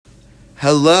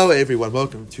Hello, everyone.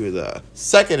 Welcome to the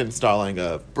second installing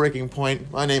of Breaking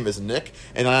Point. My name is Nick,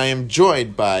 and I am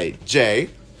joined by Jay.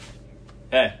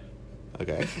 Hey.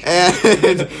 Okay.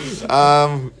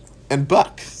 And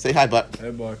Buck. Say hi, Buck.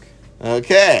 Hey, Buck.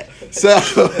 Okay. So,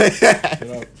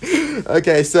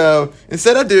 okay. So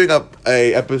instead of doing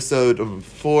a episode of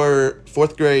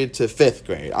fourth grade to fifth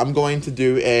grade, I'm going to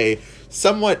do a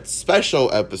somewhat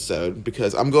special episode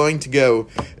because I'm going to go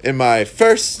in my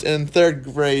first and third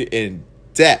grade in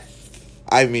depth.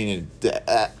 I mean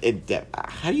in depth.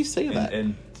 How do you say that?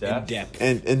 In depth.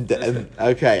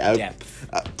 Okay.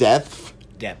 Depth.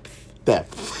 Depth.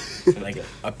 Depth. Like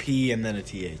a P and then a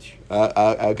TH.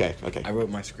 Okay. I wrote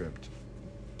my script.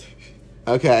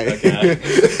 Okay.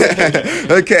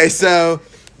 Okay. So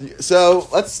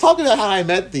let's talk about how I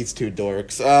met these two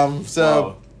dorks.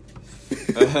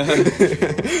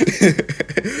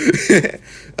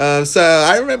 So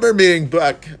I remember meeting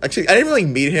Buck. Actually, I didn't really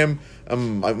meet him.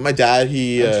 My dad,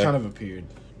 he It's kind of appeared.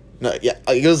 no, yeah,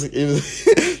 it was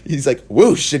he's like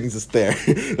whoosh and he's just there.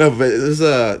 No, but it was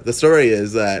the story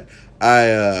is that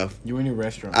You were in a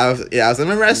restaurant. I was in a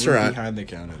You were restaurant. behind the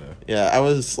counter though, Yeah, I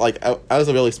was like I was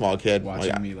a really small kid.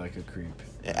 watching me like a creep.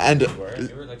 And You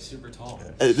were like super tall.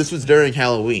 this was during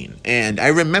Halloween, and I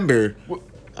remember Those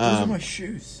are my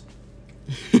shoes.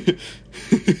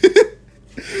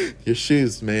 your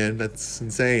shoes, man. That's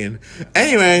insane.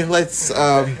 Anyway, let's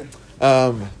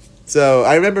so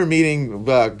I remember meeting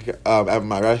Buck at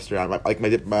my restaurant. Like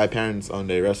my parents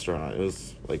owned a restaurant. It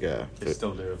was like a They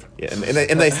still do. yeah,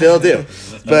 and they still do.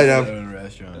 But In a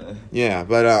restaurant. yeah,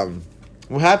 but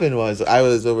what happened was I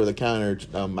was over the counter.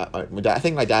 My dad, I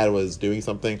think my dad was doing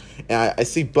something, and I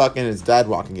see Buck and his dad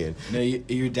walking in. No,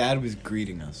 your dad was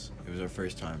greeting us. It was our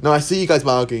first time. No, I see you guys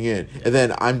walking in, and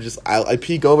then I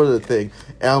peek over the thing,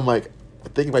 and I'm like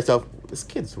thinking to myself, this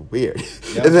kid's weird.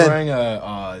 Yeah, I was And then wearing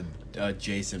a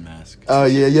Jason mask. oh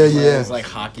yeah. It was like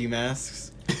hockey masks.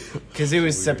 Because it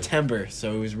was September,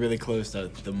 so it was really close to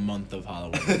the month of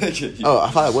Halloween. Oh, I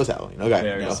thought it was Halloween. Okay.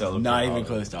 Yeah, No, celebrate not even Halloween.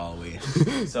 close to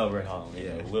Halloween. Celebrate Halloween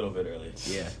Yeah. a little bit early.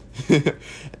 Yeah.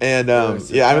 And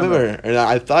was yeah, I September. remember, and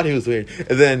I thought he was weird.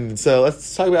 And then so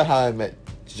let's talk about how I met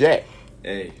Jay.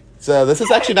 Hey. So this is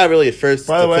actually not really a first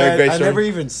By the to third way, grade I story. never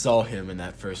even saw him in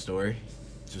that first story.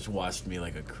 Just watched me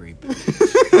like a creep.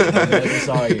 I never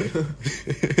saw you.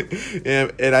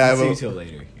 and I have See a, you till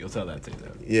later. You'll tell that too,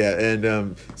 though. yeah,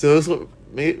 and so this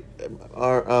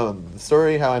our the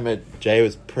story how I met Jay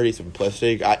was pretty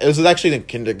simplistic. It was actually in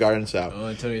kindergarten, so Oh,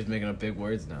 Antonio's making up big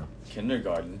words now.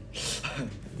 Kindergarten.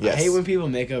 yes. I hate when people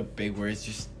make up big words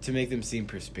just to make them seem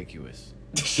perspicuous.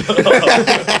 Shut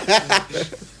up.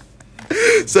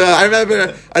 So I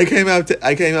remember I came up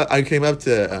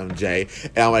to Jay,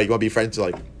 and I'm like, "You want to be friends?" He's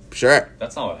like, "Sure."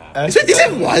 That's not what happened.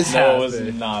 Yes, it was. No, it was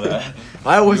not a.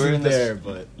 I You were wasn't in this- there,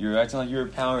 but You were acting like you were a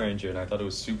Power Ranger, and I thought it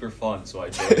was super fun, so I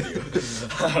joined you.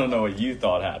 I don't know what you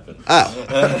thought happened.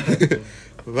 Oh.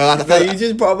 Well, I no, thought you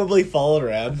just probably followed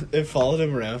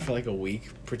him around for like a week,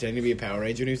 pretending to be a Power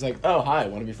Ranger, and he was like, "Oh, hi,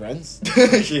 want to be friends?"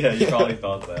 Yeah, you probably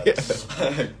thought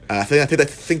that. I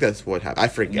think that's what happened. I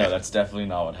forget. No, that's definitely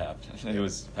not what happened. It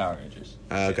was Power Rangers.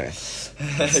 Okay.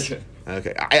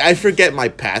 Okay. I forget my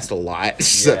past a lot.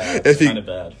 So Yeah, if it's you, kind of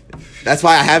bad. that's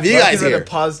why I have you guys Read a here.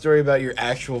 pause story about your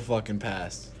actual fucking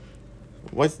past.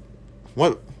 What?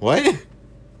 What? What?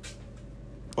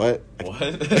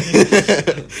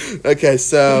 Okay,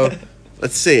 so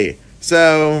let's see.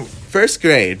 So first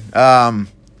grade. Yeah,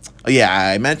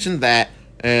 I mentioned that.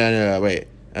 And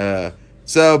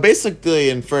so basically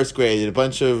in first grade, a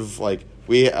bunch of like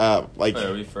Wait, are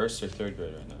we first or third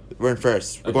grade right now? we're in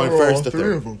first. We're Okay. going first to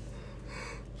third.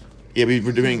 Yeah, we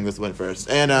were doing this one first,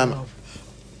 and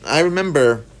I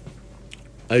remember,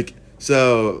 like,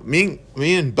 so me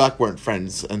and Buck weren't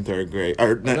friends in third grade,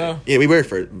 or no, No. yeah, we were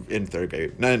in third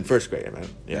grade, not in first grade. I mean,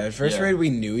 Yeah, yeah, in first Yeah. grade we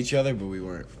knew each other, but we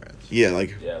weren't friends. yeah,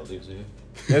 like, Yeah, it leaves you.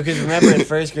 No, because remember in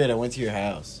first grade I went to your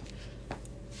house.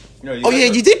 No, oh yeah,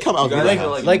 you did come out. You with guys that. are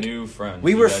like, Like, new friends.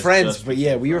 We You were guys friends, just but yeah,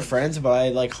 became we were friends, but I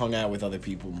like hung out with other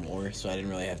people more, so I didn't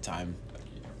really have time.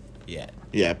 Yeah.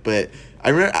 Yeah, but I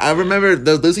remember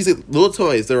those these little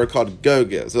toys. They were called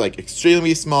Go-Go's. They're like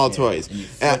extremely small toys. And you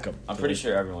And- flick 'em. I'm pretty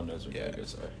sure everyone knows what Yeah.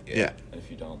 Go-Go's are. yeah. And if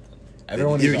you don't, then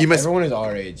Everyone, You must- everyone is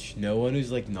our age. No one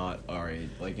who's like not our age,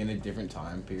 like in a different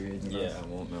time period. yeah, I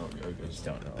won't know what I Go-Go's just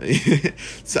are. don't know.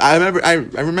 So I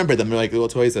remember them. They're like little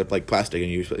toys that are like plastic,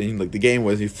 and like the game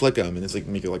was you flick them, and it's like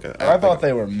make it like a. I thought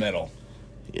they were metal.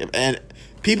 Yeah, and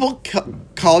people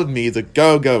called me the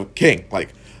Go-Go King. Like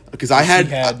because I He had,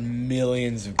 had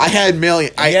millions of. I had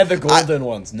million. I had the golden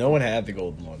ones. No one had the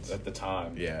golden ones. At the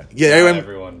time. Yeah. Yeah, Not everyone,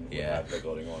 everyone would Yeah. have the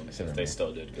golden ones if they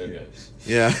still did Go-Go's.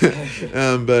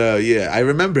 yeah, but yeah, I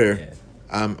remember.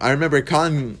 Yeah. I remember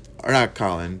Colin, or not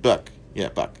Colin, Buck. Yeah,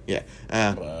 Buck. Yeah,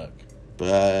 Fuck.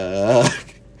 Buck.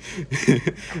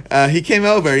 He came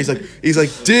over. He's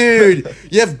like, dude,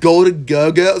 you have golden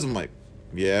Go-Go's. I'm like,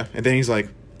 yeah, and then he's like,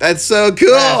 that's so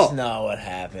cool. That's not what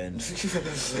happened.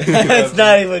 That's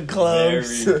not even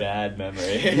close. Very bad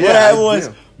memory. Yeah, What I I was,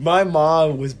 do. my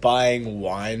mom was buying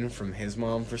wine from his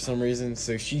mom for some reason,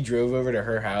 so she drove over to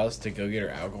her house to go get her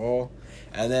alcohol.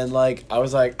 And then, like, I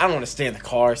was like, I don't want to stay in the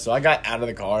car, so I got out of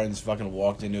the car and just fucking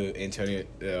walked into Antonio,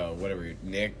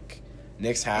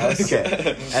 Nick's house.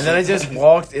 Okay. And then I just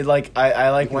walked,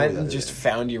 I went and just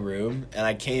found your room, and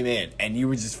I came in, and you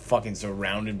were just fucking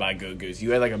surrounded by Go-Go's.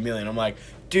 You had like a million. I'm like,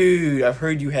 dude, I've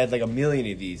heard you had like a million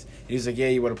of these. He was like, yeah,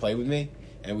 you want to play with me?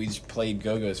 And we just played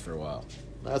Go-Go's for a while.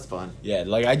 That's fun. Yeah,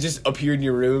 like I just appeared in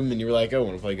your room, and you were like, oh,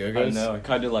 want to play I Go-Go's? know. I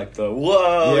kind of like the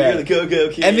whoa. Yeah. You're the Go-Go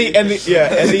kid.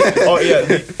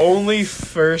 The only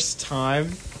first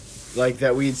time like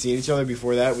that we had seen each other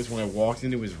before that was when I walked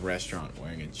into his restaurant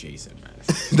wearing a Jason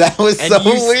mask. That was And so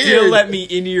you weird. still let me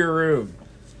into your room.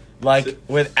 Like,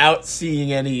 without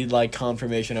seeing any, like,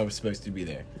 confirmation I was supposed to be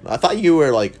there. I thought you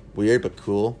were like weird but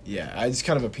cool. Yeah, I just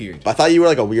kind of appeared. I thought you were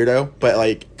like a weirdo, but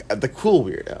like the cool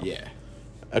weirdo. Yeah.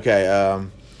 Okay.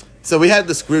 So we had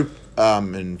this group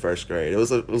in first grade. It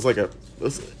was a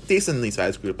decently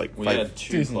sized group, like we five. had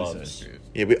two clubs,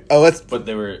 Yeah. Let's. but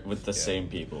they were with the same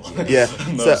people. Yeah.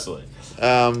 Mostly.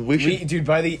 We should. Dude,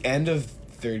 by the end of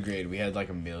third grade, we had, like,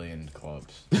 a million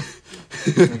clubs.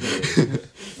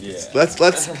 Yeah. Let's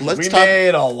We talk.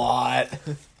 made a lot.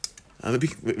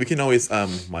 We can always I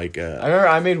remember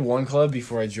I made one club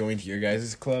before I joined your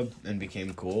guys' club and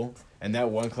became cool. And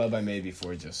that one club I made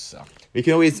before just sucked. we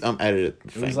can always edit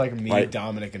it. It was like me, right?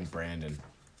 Dominic, and Brandon.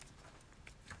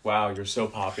 Wow, you're so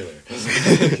popular.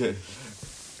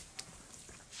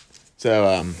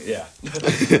 So Yeah.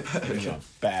 It was a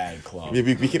bad club.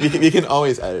 we can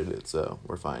always edit it, so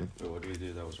we're fine. Wait, what did we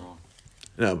do that was wrong?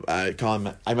 No,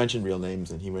 Colin. I mentioned real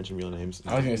names and he mentioned real names.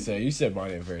 I was gonna say, you said my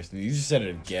name first, and you just said it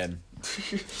again.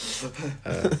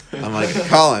 I'm like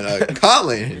Colin.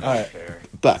 Colin. Alright. Fair.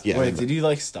 Buck. Yeah. Wait, did you,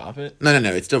 like, stop it? No.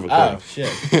 It's still recording. Oh,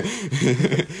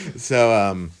 shit.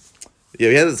 So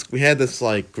yeah, we had this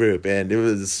like group, and it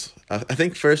was I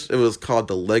think first it was called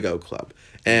the Lego Club,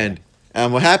 and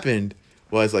what happened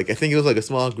was like I think it was like a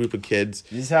small group of kids.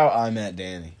 This is how I met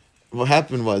Danny. What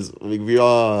happened was we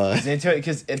all.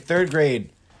 Because in third grade,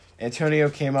 Antonio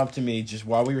came up to me just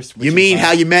while we were switching You mean class.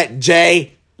 how you met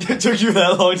Jay? It took you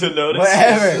that long to notice?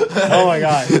 Whatever. Oh my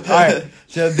god. Alright.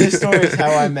 So this story is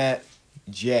how I met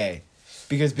Jay.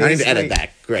 Because I need to basically, edit that.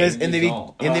 Great. Because You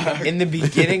don't. in the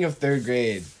beginning of third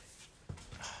grade,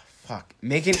 fuck,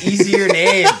 make an easier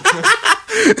name.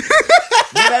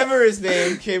 Whatever his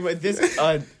name came with this.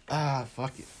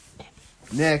 Fuck it.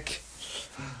 Nick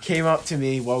came up to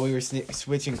me while we were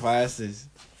switching classes,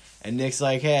 and Nick's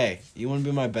like, "Hey, you want to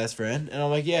be my best friend?" And I'm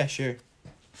like, "Yeah, sure."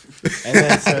 And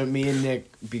then so me and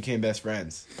Nick became best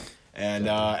friends, and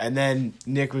then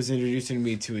Nick was introducing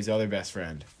me to his other best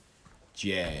friend,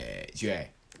 Jay.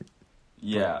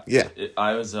 Yeah. Yeah.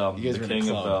 I was You guys the were in a king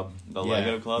club. of the Yeah,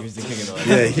 Lego club. he was the king of the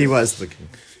Yeah, he was the king.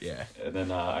 Yeah. And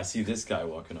then I see this guy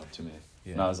walking up to me.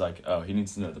 Yeah. And I was like, oh, he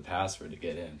needs to know the password to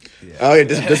get in. Oh yeah,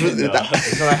 this was No.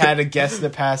 So I had to guess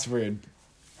the password.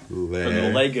 For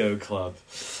the Lego club.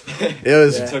 It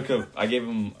was I gave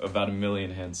him about a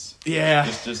million hints.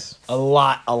 Yeah. Just A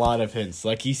lot of hints.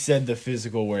 Like he said the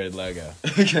physical word Lego.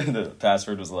 the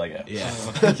password was Lego. Yeah.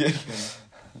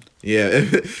 yeah.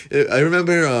 I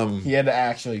remember He had to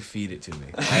actually feed it to me.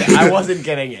 I wasn't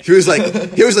getting it. he was like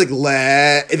le,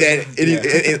 and then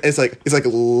it's like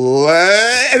le,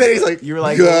 and then he's like You were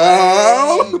like,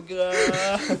 go, Lego.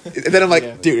 and then I'm like,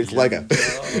 Yeah. dude, it's Lego.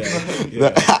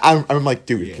 Yeah. I'm like,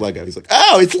 dude, it's Lego. He's like,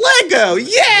 oh, it's Lego,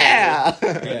 yeah.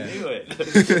 I knew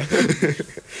it.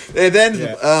 And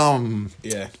then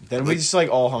Yeah. Then we just like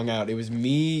all hung out. It was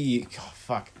me. Oh,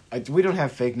 fuck. We don't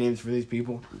have fake names for these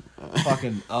people.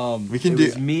 Fucking We can it do-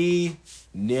 was me,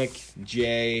 Nick,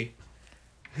 Jay.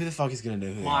 Who the fuck is gonna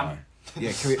know who Juan. they are?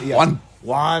 Yeah, can we, Juan.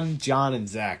 Juan, John, and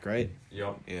Zach, right?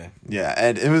 Yup. Yeah. yeah,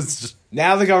 and it was just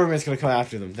Now the government's gonna come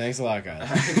after them. Thanks a lot,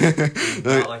 guys.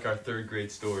 Not like our third grade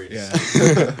stories.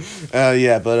 Yeah.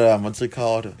 yeah, but what's it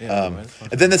called? Yeah, what the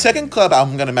fuck And then the second club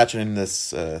I'm gonna mention in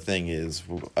this thing is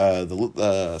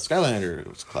the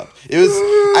Skylanders Club. It was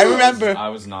I remember I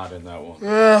was not in that one.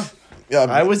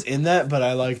 I was in that, but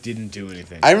I like didn't do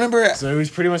anything. I remember. So it was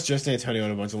pretty much just Antonio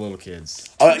and a bunch of little kids.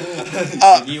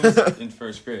 He was in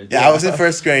first grade. Yeah, I was in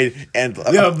first grade, and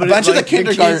a Yeah, but bunch of the kids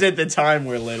kindergarten, at the time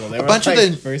were little. They were bunch of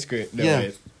like the- first grade. No, yeah.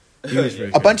 wait. He was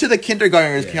first a bunch of the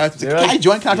kindergartners Yeah. came out. They're Can I like-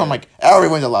 join? Can I join? I'm like,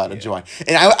 everyone's allowed to join.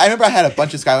 And I remember I had a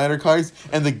bunch of Skylander cards,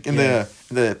 and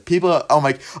the people. I'm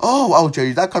like, oh,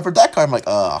 Jerry, that card for that card. I'm like,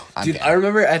 oh, I'm Dude, down. I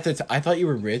remember at the I thought you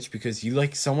were rich because you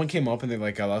like someone came up and they're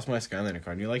like, I lost my Skylander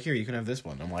card, and you're like, here, you can have this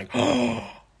one. I'm like,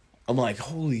 I'm like,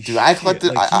 holy Dude, shit! I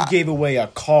collected- Like, I- you gave away a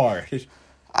card.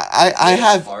 I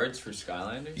have. cards for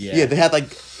Skylanders. Yeah, they had like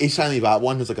each time you bought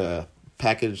one, there's like a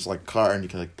package like card, and you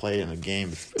can like play it in a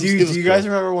game. Dude, do you guys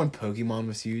remember when Pokemon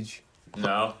was huge?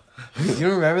 No. You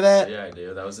don't remember that? Yeah, I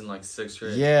do. That was in like 6th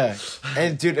grade. Yeah,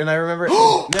 and dude, and I remember.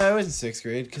 No, I was in 6th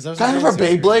grade because I was. Guys, in remember 6th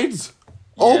grade. Beyblades?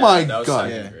 Oh my that was god!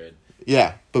 2nd Yeah. grade.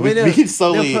 Yeah, but Wait, we can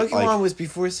slowly No, Pokemon like. was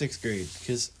before 6th grade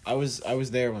because I was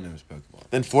there when it was Pokemon.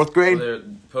 Then 4th grade. Well,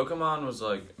 Pokemon was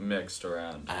like mixed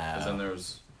around. Because Oh. then there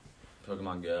was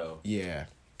Pokemon Go. Yeah.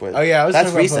 But Oh, yeah, I was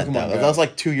that's talking about recent Pokemon though. Go. That was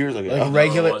like 2 years ago. Like, No,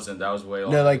 regular- it wasn't. That was way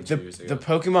longer No, like than the 2 years the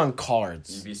ago. Pokemon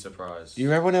cards. You'd be surprised. Do you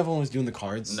remember when everyone was doing the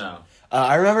cards? No.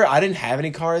 I remember I didn't have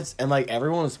any cards, and like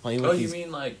everyone was playing with Oh, you these.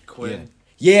 mean like Quinn?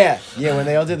 Yeah, when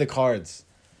they all did the cards,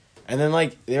 and then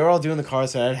like they were all doing the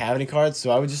cards, so I didn't have any cards,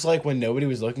 so I would just like when nobody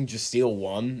was looking, just steal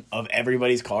one of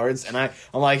everybody's cards, and I'm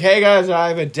like, hey guys, I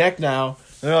have a deck now.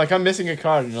 And they're like, I'm missing a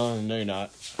card. No, you're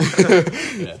not. Yeah.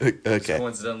 Just Okay.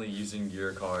 coincidentally using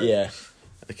your card. Yeah.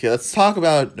 Okay, let's talk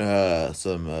about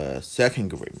some 2nd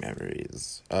grade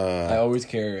memories. I always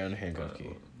carry around a handcuff key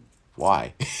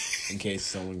Why? in case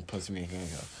someone puts me in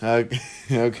handcuffs.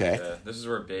 Okay. Yeah, this is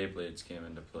where Beyblades came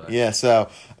into play. Yeah, so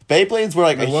Beyblades were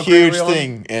like a What grade huge are we on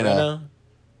thing in right now?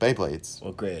 Beyblades.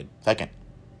 What grade? 2nd.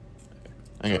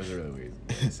 That Okay. was really weird.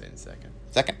 I said in second.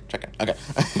 Second. Okay.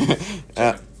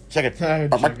 Second. I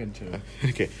heard second too.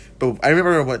 Okay, but I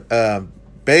remember when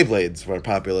Beyblades were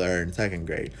popular in 2nd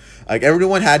grade. Like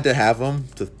everyone had to have them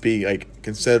to be like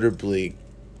considerably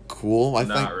cool. I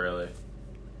Not think. really.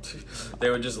 They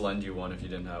would just lend you one if you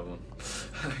didn't have one.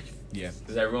 Yeah.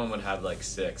 Because everyone would have like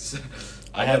 6.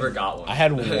 I I had- never got one. I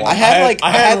had one. I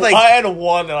had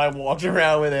one and I walked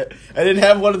around with it. I didn't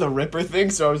have one of the Ripper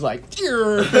things, so I was like,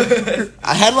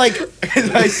 I had like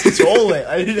I stole it.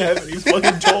 I didn't have any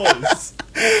fucking toys.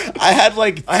 I had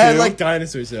like I had two- like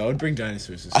dinosaurs though. I would bring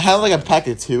dinosaurs. I had like a pack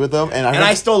of 2 of them, and and I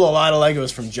remember- stole a lot of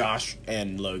Legos from Josh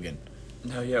and Logan.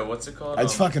 No, yeah, what's it called? I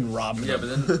just fucking robbed Yeah,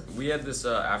 them. but then we had this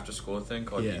after school thing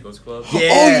called Yeah. Eagles Club. Yeah,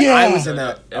 Oh, yeah. I was in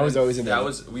that. And I was always in that.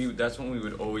 That's when we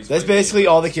would always. That's play basically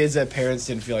Beyblades. all the kids that parents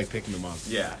didn't feel like picking them up.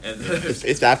 Yeah, and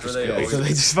it's after where they school. always- So they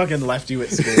just fucking left you at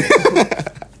school.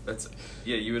 that's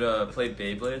you would play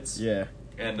Beyblades. Yeah.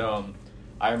 And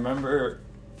I remember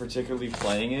particularly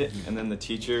playing it, and then the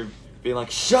teacher being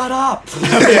like, "Shut up!" So they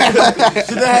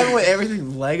have with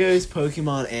everything: Legos,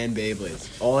 Pokemon, and Beyblades,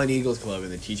 all in Eagles Club,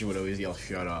 and the teacher would always yell,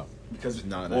 "Shut up!" Because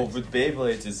Not well, nice. with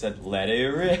Beyblades it said "Let it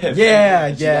rip." Yeah,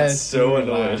 And she yeah, got it's so super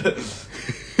annoyed.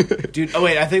 loud. Dude, oh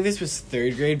wait, I think this was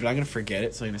 3rd grade, but I'm gonna forget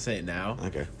it, so I'm gonna say it now.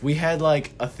 Okay. We had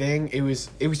like a thing. It was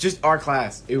just our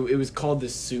class. It was called the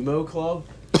Sumo Club.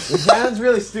 It sounds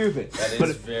really stupid. That is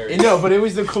but very- No, but it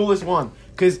was the coolest one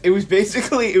because it was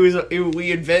basically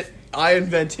I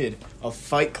invented a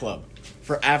fight club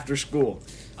for after school.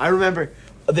 I remember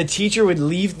the teacher would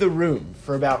leave the room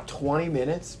for about 20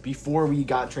 minutes before we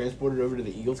got transported over to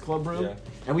the Eagles Club room, Yeah.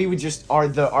 and we would just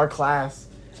our class.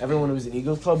 Everyone who was in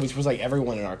Eagles Club, which was like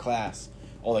everyone in our class,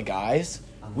 all the guys,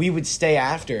 we would stay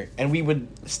after and we would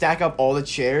stack up all the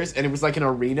chairs, and it was like an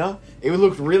arena. It would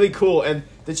look really cool, and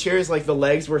the chairs, like the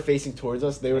legs were facing towards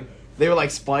us. They were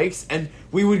like spikes, and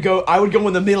I would go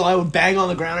in the middle. I would bang on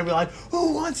the ground and be like,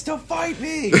 "Who wants to fight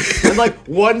me?" And like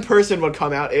one person would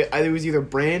come out. It was either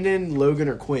Brandon, Logan,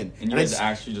 or Quinn. And you I guys just-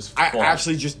 actually just. I fought.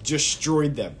 actually just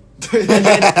destroyed them. And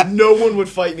then no one would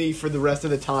fight me for the rest of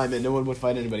the time, and no one would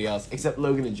fight anybody else except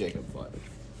Logan and Jacob fought.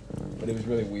 But it was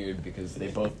really weird because they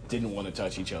both didn't want to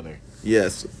touch each other.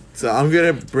 Yes. So I'm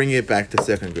gonna bring it back to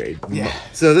 2nd grade. Yeah.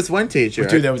 So this one teacher,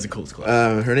 Dude, that was the coolest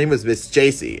class. her name was Miss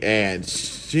Jacy, and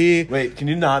she. Wait, can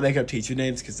you not make up teacher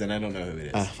names? Because then I don't know who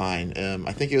it is. Fine.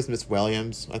 I think it was Miss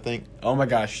Williams. I think. Oh my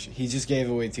gosh, he just gave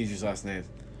away teacher's last name.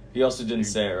 He also didn't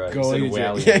say it right. Go He said on, you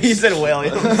Williams. Yeah, he said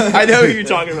Williams. I know who you're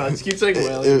talking about. Just keep saying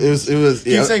Williams. It was.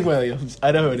 Keep saying Williams.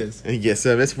 I know who it is. Yes,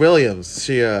 Miss Williams.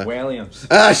 She. Williams.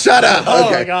 Shut up. Oh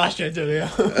Okay. my gosh, Antonio.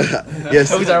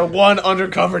 Yes. That was our one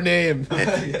undercover name.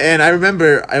 And I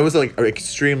remember I was like an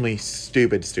extremely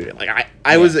stupid student. Like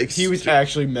I was. He was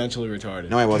actually mentally retarded.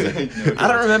 No, I wasn't. I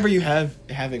don't remember you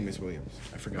having Miss Williams.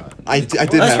 I forgot. I did.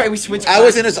 That's have, right, we switched I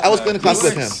was in classes. a class You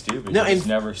with weren't him. Stupid. No, You just in-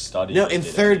 never studied. No, or in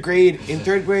did third grade. In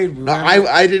third grade, No,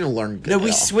 I didn't learn. No, at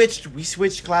we all. switched. We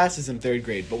switched classes in third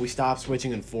grade, but we stopped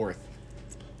switching in fourth,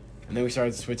 and then we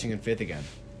started switching in fifth again.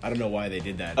 I don't know why they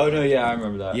did that. Oh no, yeah, I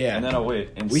remember that. Yeah. And then wait,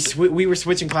 in We were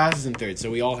switching classes in third,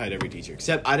 so we all had every teacher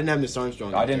except I didn't have Miss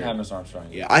Armstrong. I in didn't third. have Miss Armstrong.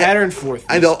 Yeah, I- I had her in fourth.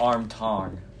 I know. Arm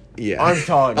Tong. Yeah. Arm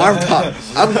tog. Arm top.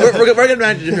 We're gonna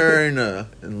mention her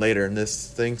in later in this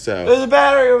thing. So There's a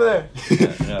battery over there.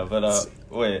 Yeah, no, but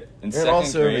wait, in And second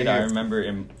also over grade, I here. remember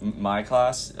in my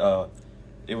class,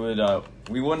 it would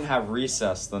we wouldn't have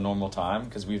recess the normal time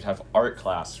because we'd have art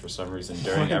class for some reason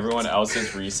during What? everyone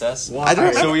else's recess. I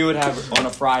don't So remember. we would have on a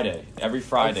Friday, every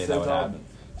Friday That's so that would dumb. happen.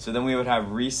 So then we would have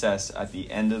recess at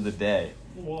the end of the day.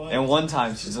 What? And one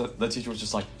time, the teacher was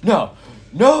just like, no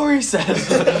recess.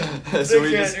 So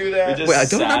They can't do that. We just Wait, I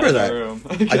don't sat remember in that. the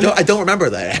room. I don't remember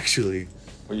that actually.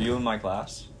 Were you in my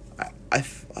class? I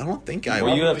don't think I.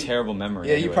 Well, you have Probably- terrible memory.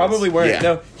 Yeah, you anyways. probably weren't. Yeah.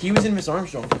 No, he was in Miss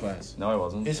Armstrong's class. No, I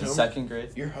wasn't. His In home- second grade.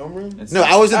 Your homeroom? It's No,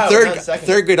 I was in Oh, third. not second.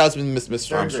 Third grade, I was in Miss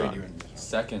Third Armstrong. grade. You were in.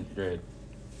 Second grade.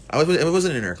 I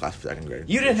wasn't in her class for second grade.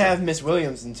 You didn't have Miss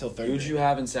Williams until third Who'd grade. you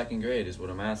have in second grade? Is what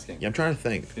I'm asking. Yeah, I'm trying to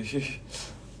think.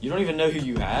 You don't even know who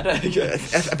you had.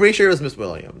 I'm pretty sure it was Miss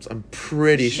Williams. I'm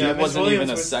pretty She sure. No, Miss wasn't Williams even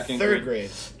a was second third grade. grade.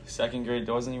 Second grade.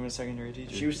 There wasn't even a second grade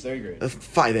teacher. She was third grade.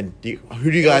 Fine then. Who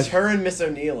do you It was guys? her and Miss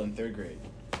O'Neill in third grade.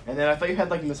 And then I thought you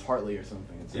had like Miss Hartley or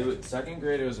something. Second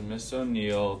grade. It was Miss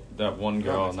O'Neill, that one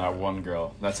girl, and that one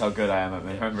girl. That's how good I am at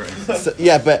remembering. So,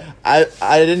 yeah, but I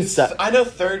didn't study. I know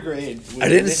third grade. Was I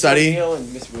didn't Miss study. O'Neill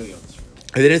and Miss Williams.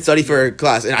 I didn't study for her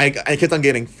class, and I kept on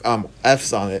getting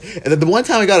F's on it. And then the one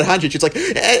time I got 100, she's like,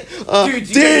 Dude, do you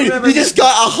 "Dude, remember you just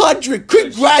got 100!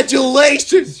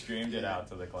 Congratulations!" Screamed it out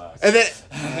to the class. And then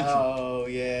Oh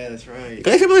yeah, that's right.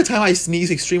 I remember the time I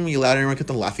sneezed extremely loud, and everyone kept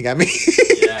on laughing at me.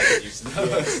 Yeah, you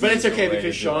But it's okay Way because to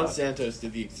do Sean that. Santos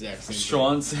did the exact same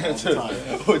Sean thing. all the Santos.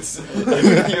 time. What's I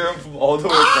can hear him from all the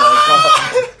way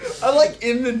across. I'm like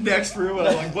in the next room and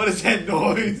I'm like, what is that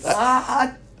noise?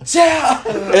 I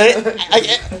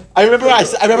remember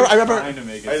Trying to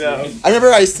make it I know. seem- I remember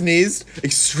I sneezed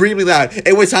extremely loud.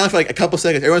 It went silent for like a couple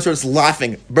seconds. Everyone starts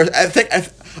laughing. But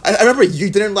I remember you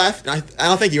didn't laugh. And I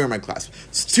don't think you were in my class.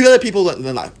 Two other people that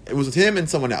laughed. It was him and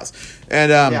someone else. And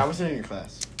Yeah, I wasn't in your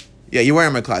class. yeah, you weren't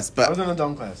in my class. I But was in the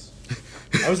dumb class.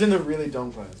 I was in the really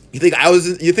dumb class. you think I was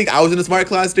in a smart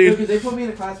class, dude? Because they put me in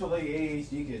a class with like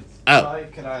ADHD kids. Oh. Why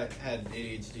could I had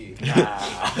ADHD?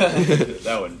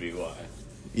 That wouldn't be why.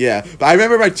 Yeah, but I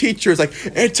remember my teacher was like,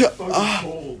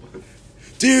 Cold.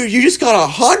 "Dude, you just got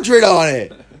 100 on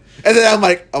it." And then I'm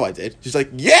like, "Oh, I did." She's like,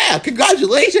 "Yeah,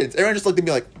 congratulations!" Everyone just looked at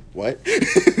me like, "What?"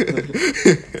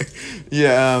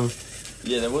 Yeah.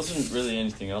 Yeah, there wasn't really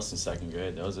anything else in second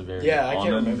grade. That was a very Yeah, I can't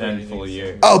remember uneventful anything.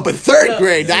 year. Oh, but third No,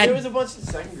 grade, There was that. a bunch in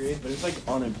second grade, but it's like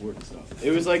unimportant stuff. It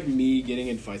was like me getting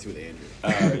in fights with Andrew.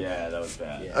 Oh yeah, that was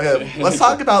bad. Yeah. Okay, let's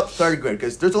talk about third grade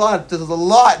because there's a lot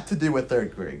to do with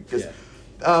third grade. 'Cause,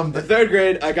 In third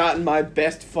grade, I got in my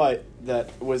best fight that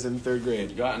was in third You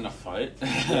grade. got in a fight?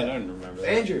 I don't remember that.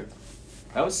 Andrew.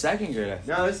 That was second grade. I think.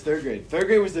 No, that's third grade. Third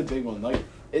grade was the big one. Like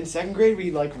in second grade,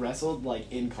 we like wrestled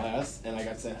like in class, and I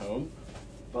got sent home.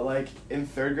 But like in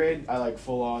third grade, I like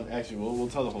full on. Actually, we'll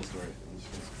tell the whole story. I'm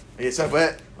just gonna- Yeah, so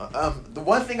but the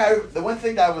one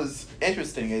thing that was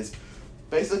interesting is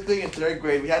basically in third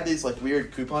grade we had these like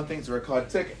weird coupon things that were called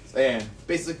tickets, and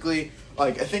basically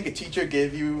like I think a teacher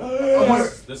gave you.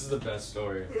 This is the best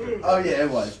story. Oh yeah, it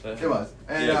was.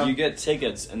 And Yeah, you get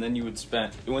tickets, and then you would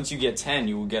spend. Once you get 10,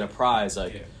 you would get a prize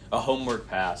like a homework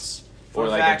pass or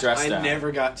Fun like fact, a dress I down.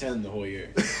 never got 10 the whole year.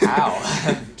 How?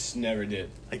 Just never did.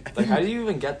 Like, how do you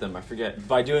even get them? I forget.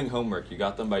 By doing homework. You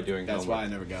got them by doing That's why I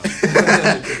homework. never got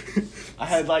them. I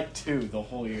had like 2 the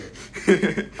whole year.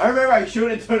 I remember I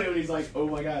showed it to him and he's like, "Oh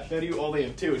my gosh, how do you only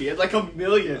have 2?" And he had like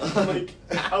 1,000,000. I'm like,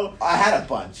 how? I had a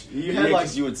bunch. You Yeah, had like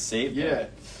 'cause you would save them.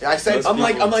 yeah. I said Those I'm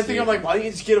like people thinking, save why don't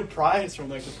you just get a prize from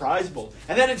like the prize bowl?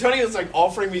 And then Antonio's like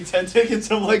offering me 10 tickets.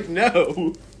 I'm like,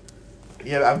 no.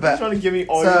 yeah, I He's bet. trying to give me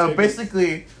all your So tickets.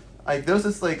 basically, like there was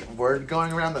this like word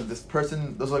going around that this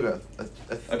person there was like a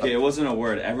Okay, it wasn't a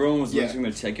word. Everyone was Yeah. losing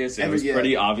their tickets, and Every- it was yeah.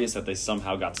 pretty obvious that they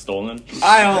somehow got stolen.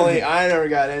 I never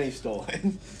got any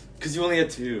stolen. Because you only had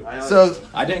 2. So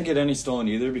I didn't get any stolen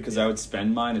either because I would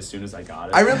spend mine as soon as I got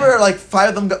it. I remember like 5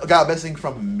 of them got missing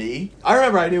from me. I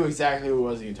remember I knew exactly who it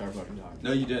was the entire fucking time.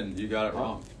 No, you didn't. You got it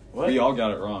wrong. What? We all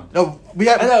got it wrong. No, we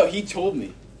had. I know, he told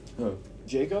me. Who?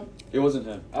 Jacob? It wasn't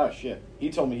him. Oh shit. He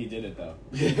told me he did it though.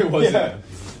 It wasn't Yeah. him.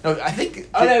 No, I think.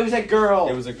 Oh no, it was that girl.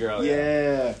 It was a girl.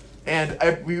 Yeah. And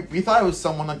we thought it was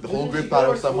someone like the whole Doesn't she group go thought to it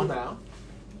our was school someone. now?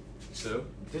 So?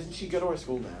 Doesn't she go to our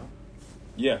school now?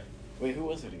 Yeah. Wait, who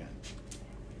was it again?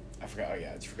 I forgot. Oh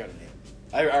yeah, I just forgot her name.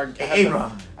 I have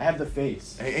Aaron. I have the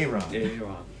face. Hey, Aaron. Yeah, you're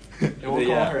wrong. And we'll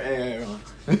call her Aaron.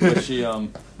 But she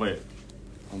wait.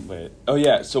 Oh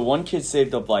yeah, so one kid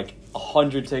saved up like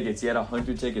 100 tickets. He had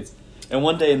 100 tickets. And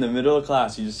one day in the middle of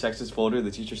class, he just checks his folder,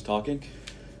 the teacher's talking.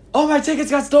 Oh, my tickets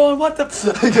got stolen, what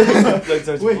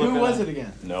the Wait, who was it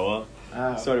again? Noah.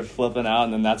 Started flipping out,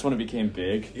 and then that's when it became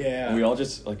big. Yeah. And we all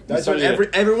just like That's when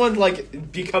everyone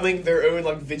like becoming their own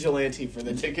like vigilante for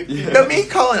the ticket. No, me and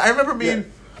Colin. I remember me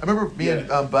and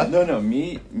Buck. No,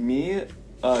 me,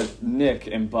 Nick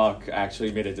and Buck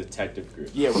actually made a detective group.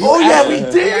 Yeah. Oh yeah, we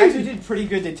We did. actually did pretty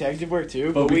good detective work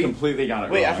too. But we completely got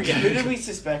it Wait, wrong. I forget. Who did we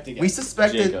suspect again? We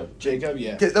suspected. Jacob. Jacob,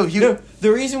 yeah. Oh, you. No,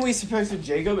 the reason we suspected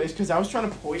Jacob is because I was trying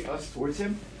to point us towards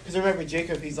him. Because remember,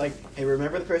 Jacob, he's like, hey,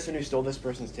 remember the person who stole this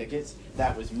person's tickets?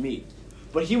 That was me.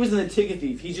 But he wasn't a ticket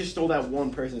thief. He just stole that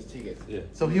one person's tickets. Yeah.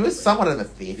 So he was somewhat of a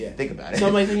thief. Yeah. Think about it. So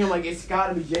I'm like thinking, it's got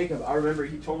to be Jacob. I remember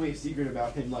he told me a secret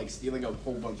about him, like, stealing a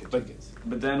whole bunch of tickets.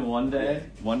 But then one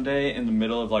day in the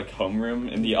middle of like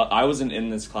homeroom, I wasn't in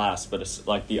this class, but it's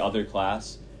like the other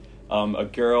class, a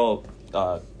girl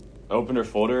opened her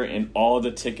folder and all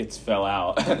the tickets fell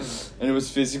out, and it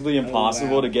was physically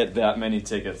impossible wow. to get that many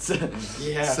tickets.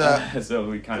 Yeah. So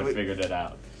we kind of figured it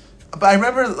out. But I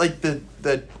remember like the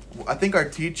I think our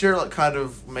teacher like, kind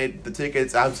of made the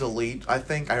tickets obsolete. I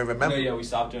think I remember. No, yeah, we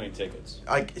stopped doing tickets.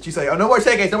 Like she's like, oh, no more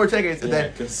tickets, and Yeah,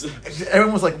 then 'cause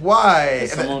everyone was like, why? And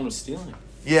then- someone was stealing.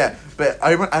 yeah, but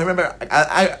I remember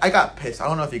I got pissed. I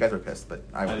don't know if you guys were pissed, but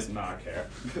I I was. did not care.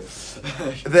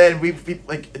 Then we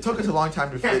like it took us a long time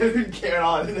to I figure. didn't care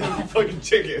on it. You fucking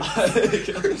chicken.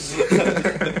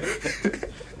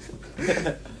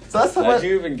 So that's the How'd what.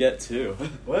 you even get two?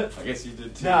 What? I guess you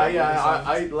did two. Nah, yeah,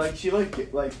 I like she like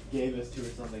gave us two or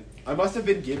something. I must have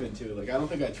been given two. Like I don't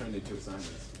think I turned in two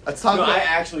assignments. Let's talk No, about. I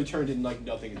actually turned in like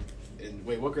nothing. In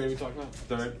wait, what grade are we talking about?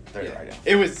 Third. Third right now.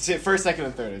 It was first, second,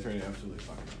 and third. I turned in absolutely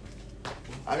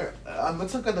fucking.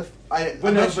 Let's look at the. I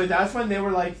But no, mentioned- but that's when they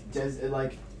were like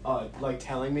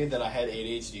telling me that I had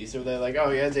ADHD. So they're like,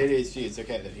 oh, he has ADHD. It's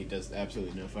okay that he does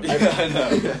absolutely no fucking. I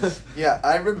know. Yeah,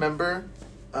 I remember.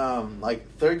 Like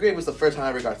third grade was the first time I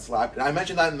ever got slapped, and I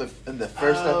mentioned that in the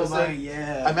first episode.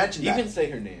 Yeah. I mentioned you that. can say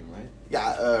her name, right?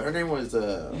 Yeah, her name was.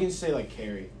 You can say like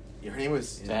Carrie. Her name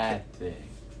was. Bad thing.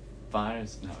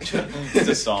 Virus? No. It's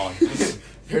a song.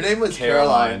 Her name was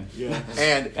Caroline. Caroline.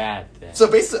 And Bad thing. so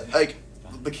basically, like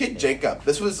the kid Jacob.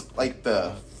 This was like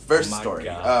the first Oh my story.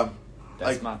 God.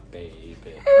 That's like- my baby.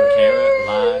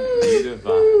 Caroline, you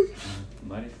divine.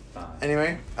 Money fine.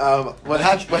 Anyway, what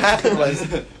happened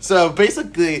was, so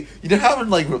basically, you know how in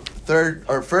like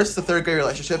first to third grade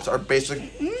relationships are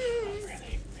basically.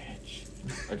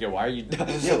 Okay, why are you?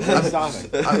 I'm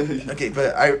stopping. Okay,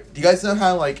 but you guys know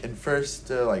how like in first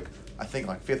to like I think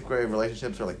like fifth grade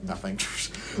relationships are like nothing.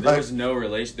 There was no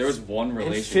relation. There was one In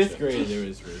relationship. fifth grade, there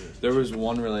was really. There was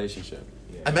one relationship,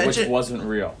 I which mentioned. wasn't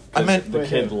real. I meant- the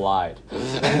kid lied. I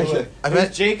It meant.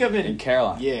 was Jacob And and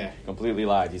Caroline, yeah. completely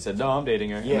lied. He said, "No, I'm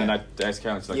dating her." Yeah. And then I asked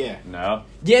Caroline, she's like, Yeah. "No."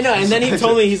 Yeah, no, and then he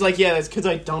told me, he's like, yeah, that's because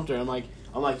I dumped her. I'm like,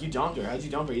 you dumped her? How'd you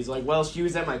dump her? He's like, well, she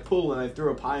was at my pool and I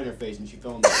threw a pie in her face and she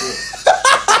fell in the pool.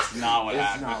 That's not what It's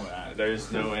happened. not what happened.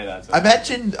 There's no way that's. I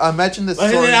mentioned this But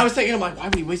story. then I was thinking, I'm like, why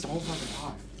would he waste a whole fucking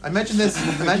pie? I mentioned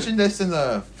this in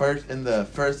the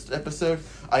first episode.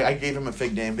 I gave him a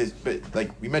fake name, but like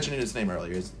we mentioned his name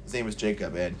earlier. His name was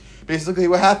Jacob, and basically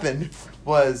what happened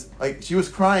was like she was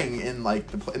crying in like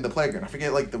in the playground. I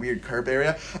forget like the weird curb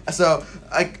area. So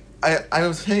I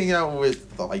was hanging out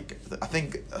with like I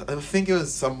think it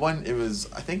was someone.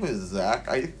 I think it was Zach.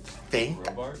 I think.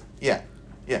 Robart? Yeah.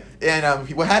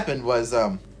 And what happened was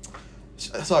I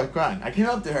saw her crying. I came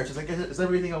up to her. She's like, "Is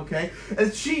everything okay?"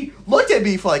 And she looked at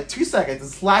me for like 2 seconds and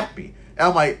slapped me. And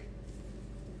I'm like.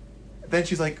 Then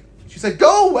she said,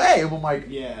 "Go away." And I'm like,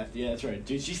 Yeah, that's right.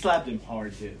 Dude, she slapped him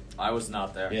hard, too. I was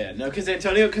not there. Yeah, no, because I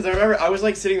remember I was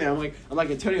like sitting there. I'm like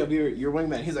Antonio, be your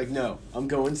wingman. He's like, no, I'm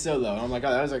going solo. And I'm like,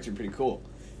 oh, that was actually pretty cool.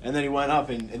 And then he went up,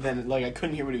 and then like I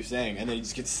couldn't hear what he was saying, and then he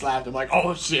just gets slapped. I'm like,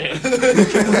 oh shit! I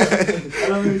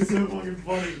thought it was so fucking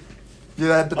funny.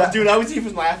 yeah, but Dude, I was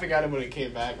even laughing at him when it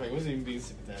came back. Like, I wasn't even being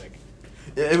sympathetic.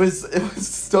 it was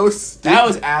so stupid. That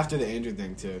was after the Andrew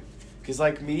thing too, because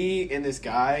like me and this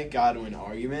guy got into an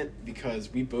argument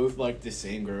because we both liked the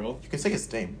same girl. You can say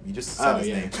his name. You just said his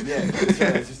yeah, name. yeah, that's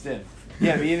right, I just did.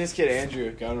 Yeah, me and this kid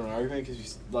Andrew got into an argument because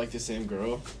we liked the same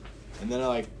girl, and then I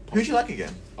like. Who'd you like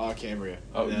again? Cambria.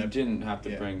 Oh, And then you didn't have to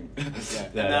yeah. bring Yeah, that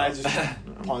and then I up.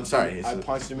 just punched Sorry, him. it's I a-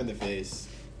 punched him in the face.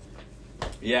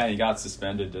 Yeah, he got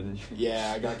suspended, didn't you?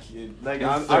 Yeah, I got like In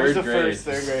I was third the grade. first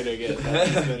third grader to get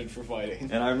suspended for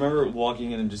fighting. And I remember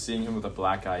walking in and just seeing him with a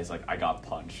black eye. He's like, I got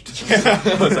punched.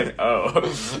 I was like, oh.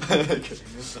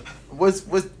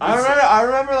 I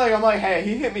remember like I'm like, hey,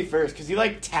 he hit me first because he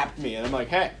like tapped me and I'm like,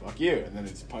 hey, fuck you, and then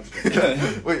it's punched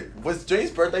him. Wait, was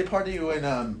Jay's birthday party when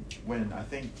I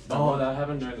think? Oh, that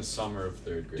happened during the summer of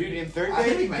third grade. Dude, in third I think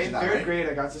grade, you mentioned in that, third right? grade,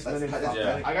 I got suspended. That's-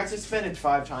 yeah. I got suspended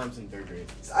 5 times in third grade.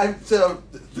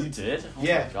 You did? Oh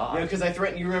Yeah, my god. because I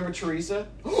threatened. You remember Teresa?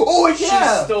 Oh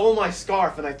yeah. She stole my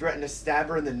scarf, and I threatened to stab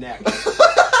her in the neck,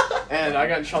 and I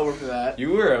got in trouble for that.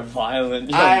 You were a violent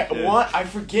young kid. I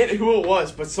forget who it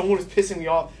was, but someone was pissing me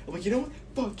off. I'm like, you know what?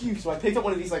 Fuck you. So I picked up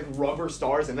one of these like rubber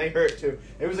stars, and they hurt too.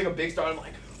 It was like a big star. I'm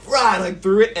like, rah! And I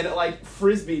threw it, and it like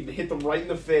frisbeed and hit them right in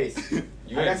the face. You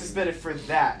I got got- suspended for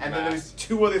that, and then there was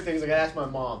 2 other things. Like I asked my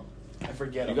mom. I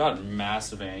forget. You them. got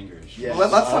massive anger issues. Yeah.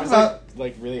 Let's talk I was, about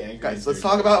like really angry. guys. in Let's third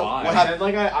talk about Why? what and happened.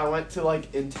 then, like, I went to,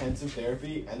 like, intensive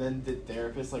therapy, and then the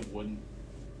therapist, like, wouldn't,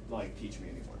 like, teach me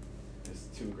anymore. It's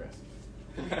too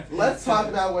aggressive. Let's talk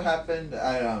about what happened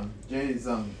at Jay's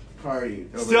party.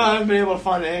 over Still there. haven't been able to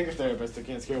find an anger therapist that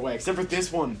can't scare away, except for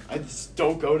this one. I just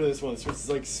don't go to this one. This one's,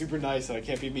 like, super nice, and I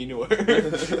can't be mean to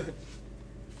her.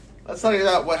 Let's talk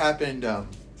about what happened.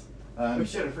 Oh,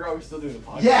 shit, I forgot we're still doing the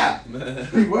podcast. Yeah,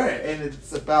 we were, and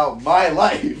it's about my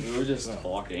life. We were just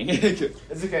talking.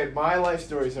 It's okay. My life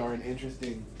stories are an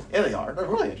interesting... Yeah, they are. They're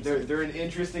really interesting. They're an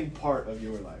interesting part of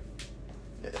your life.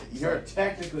 You're, So,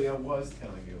 technically, I was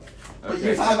telling you life. but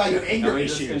you're talking about your anger Now we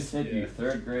just issues. continue.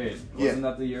 Third grade. Yeah. Wasn't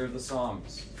that the year of the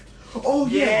songs? Oh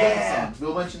yeah, Yeah. that's,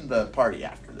 we'll mention the party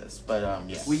after this, but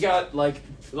yeah. We got like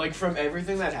from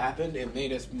everything that happened, it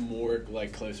made us more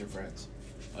like closer friends.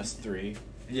 Us 3.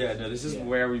 Yeah, no, this is Yeah.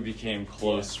 where we became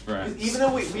close friends. Even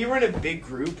though we were in a big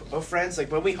group of friends,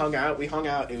 like when we hung out,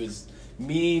 it was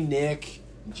me, Nick,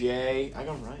 Jay. I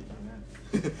got him right.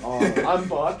 I'm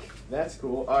Buck. That's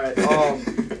cool. All right.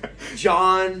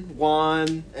 John,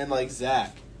 Juan, and like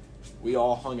Zach. We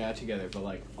all hung out together, but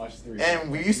like us 3.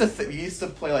 And we used to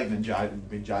play like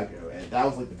Ninjago, and that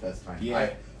was like the best time.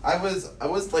 Yeah. I was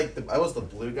the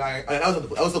blue guy. I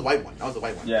was the white one.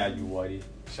 Yeah, you whitey.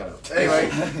 Shut up. Anyway,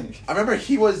 I remember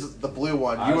he was the blue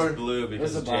one. I You was were blue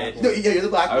because the black Jay. no, yeah, you're the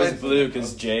black I one. was blue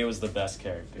because Jay was the best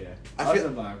character. Yeah. I feel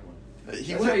black one.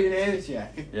 he That's was. right, your name is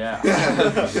Jack. Yeah.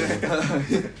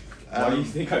 Why do you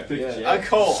think I picked Jay? I'm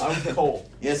Cole. I was Cole.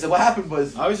 Yeah. So what happened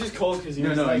was. I was just Cole because he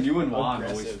was like you and Juan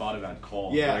aggressive. always fought about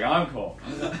Cole. Yeah. Like, I'm Cole.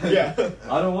 Yeah.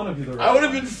 I don't want to be the right I would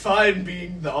have one. been fine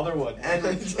being the other one. And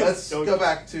Just let's don't- go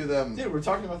back to them. Dude, we're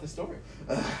talking about the story.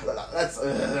 That's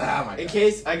oh my In god.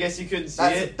 case, I guess you couldn't see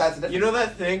That's it. that's a You know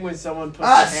that thing when someone puts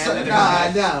Ah, a hand in their nah,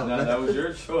 mouth? no. No, that was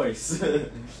your choice.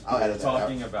 I'll edit that out.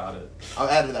 Talking about it. I'll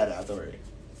edit that out. Don't worry.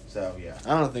 So yeah.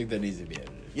 I don't think that needs to be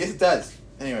edited. Yes, it does.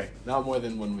 Anyway, Not more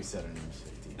than when we said our names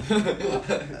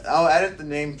 15. I'll edit the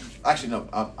name. Actually, no.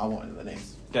 I won't edit the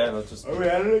names. Okay, let's just Are we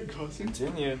editing cousin?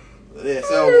 continue. Yeah,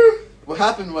 so what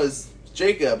happened was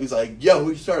Jacob. He's like, "Yo,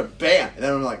 we should start a band," and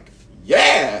then I'm like,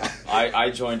 "Yeah." I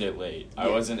joined it late. I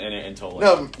Yeah. wasn't in it until like.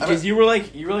 No, I Because mean, you were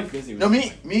like busy. With no,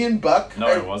 me and Buck. No,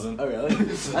 it wasn't. Oh really? I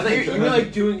thought you were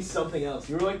like doing something else.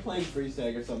 You were like playing freeze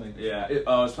tag or something. Yeah,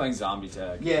 I was playing zombie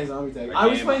tag. Yeah, zombie tag. A I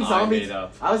was game playing I zombie. made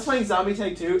up. I was playing zombie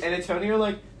tag too, and Antonio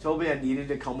like told me I needed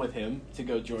to come with him to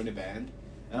go join a band.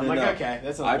 And I'm No, like, no. okay,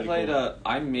 that sounds I pretty played cool.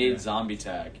 I made Yeah. zombie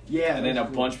tag. Yeah, And then a that's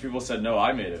cool. bunch of people said no,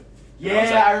 I made it. Yeah, And I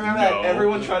was like, I remember no. that.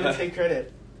 Everyone tried to take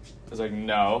credit. I was like,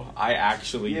 no, I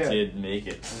actually Yeah. did make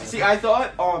it. See, I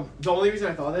thought the only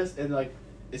reason I thought this, and like,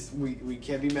 is we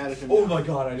can't be mad at him. Oh now. my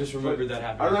god, I just remembered that I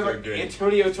happened in remember third grade.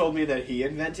 Antonio told me that he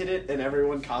invented it, and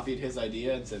everyone copied his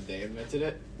idea and said they invented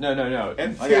it. No.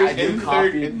 And Oh, yeah, I third, do in You third,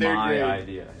 copied in third my grade.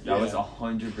 idea. That Yeah. was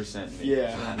 100% me.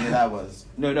 Yeah. Yeah, that was.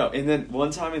 No. And then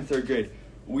one time in third grade,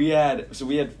 we had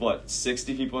what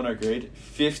 60 people in our grade.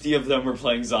 50 of them were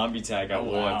playing zombie tag at Oh,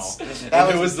 wow. once. And That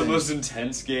it was was the insane. most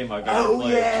intense game I've ever Oh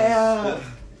played. yeah,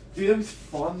 dude, that was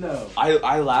fun though.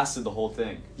 I lasted the whole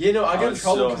thing. You know, I I got in was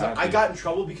trouble. so Because I happy. got in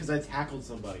trouble because I tackled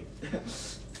somebody.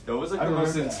 That was like I the most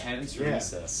remember that. intense Yeah.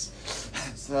 recess.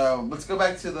 So let's go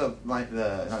back to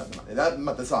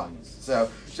the songs. So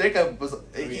Jacob was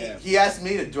yeah. he asked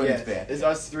me to join Yeah, his band, it's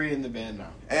us 3 in the band now.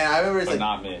 and I remember he's But like,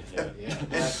 not me. Yeah.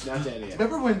 Yeah, not Danny. Yet.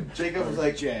 remember when Jacob was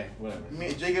like, Jay, whatever.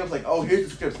 Jacob was like, "Oh, here's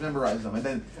the scripts, memorize them," and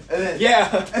then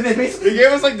Yeah, and then they basically,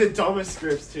 gave us like the dumbest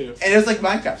scripts too. and it was like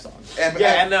Minecraft songs, and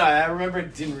Yeah, no, I remember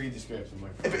didn't read the scripts. I'm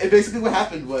like, and basically what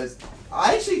happened was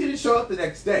I actually didn't show up the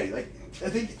next day. Like I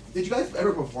think, did you guys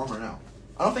ever perform or no?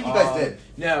 I don't think you guys did.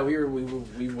 No,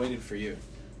 we waited for you.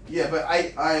 Yeah, but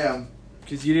I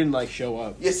because you didn't like show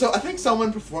up. Yeah, so I think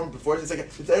someone performed before. It's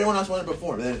like, did anyone else want to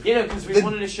perform? And then, You know, because we Then-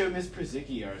 wanted to show Miss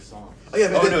Przicki our song. oh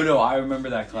yeah, but then, no, I remember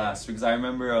that class because I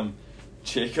remember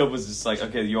Jacob was just like,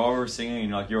 okay, you all were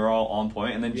singing and you were all on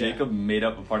point, and then Yeah. Jacob made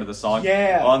up a part of the song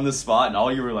Yeah. on the spot, and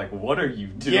all you were like, what are you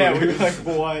doing? Yeah, we were like,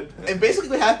 what? And basically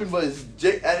what happened was,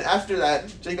 and after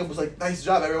that, Jacob was like, nice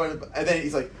job, everyone. And then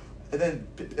he's like, and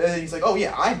then he's like, oh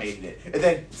yeah, I made it. And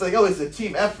then it's like, oh, it's a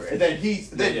team effort. And then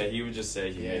yeah, he would just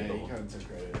say he Yeah, made the he one. kind of took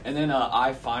credit. And then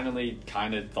I finally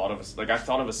kind of thought of I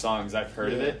thought of a song because I've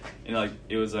heard of Yeah. it, and like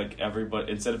it was like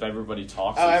everybody, instead of everybody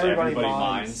talks, Oh, it's Everybody everybody Minds.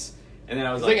 minds. And then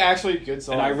I was It's like actually a good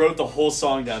song. and I wrote the whole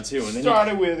song down too. And then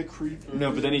Started with a creeper.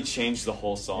 no, but then he changed the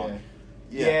whole song,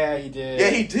 Yeah, he did. Yeah,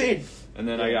 he did. and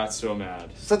then I got so mad.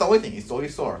 That's the only thing. He stole your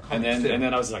star. And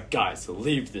then I was like, guys,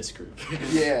 leave this group.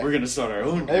 Yeah. We're gonna start our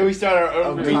own. And then we started our own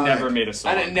Oh, group. We God. never made a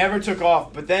song. And it never took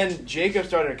off. But then Jacob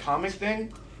started a comic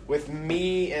thing with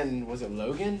me and was it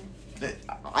Logan?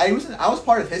 I was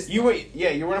part of his. You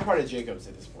weren't a part of Jacob's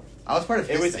at this point. I was part of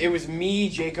his. It was me,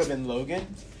 Jacob, and Logan,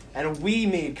 and we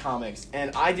made comics.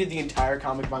 And I did the entire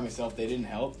comic by myself. They didn't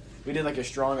help. We did like a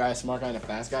strong guy, a smart guy, and a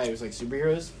fast guy. It was like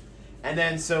superheroes. And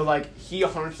then so like he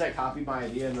 100% copied my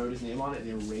idea and wrote his name on it and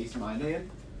erased my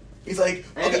name. He's like,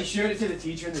 And okay. he showed it to the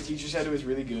teacher, and the teacher said it was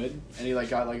really good. And he like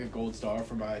got like a gold star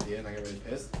for my idea, and I got really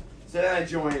pissed. So then I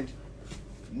joined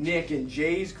Nick and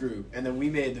Jay's group, and then we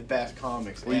made the best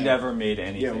comics. We ever. never made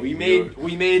anything. Yeah,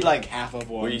 we made like half of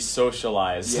one. We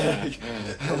socialized. Yeah.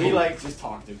 We like just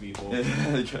talk to people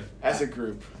as a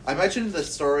group. I mentioned the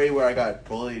story where I got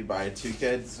bullied by 2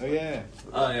 kids. Oh yeah.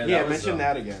 Oh yeah. Yeah, was, mention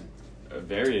that again. A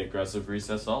very aggressive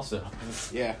recess, also.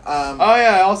 Yeah. Oh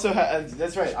Yeah, I also had.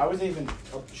 That's right. I wasn't even.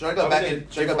 should I go back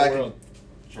and should I go back and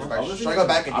should I go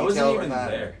back in I wasn't detail even on that?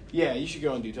 there. Yeah, you should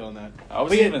go in detail on that. I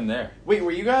wasn't Wait, even there. Wait,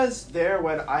 were you guys there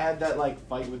when I had that like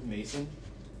fight with Mason?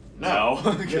 No.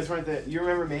 You guys weren't there. You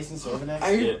remember Mason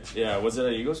Sovanek? Yeah. Was it a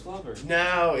Eagles club or?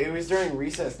 No, it was during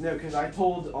recess. No, because I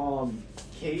told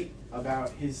Kate about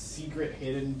his secret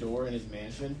hidden door in his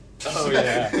mansion. Oh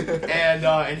yeah.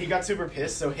 And he got super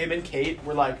pissed. So him and Kate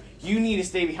were like, "You need to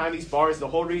stay behind these bars the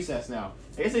whole recess now."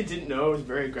 I guess they didn't know I was a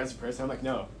very aggressive person. I'm like,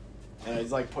 "No," and I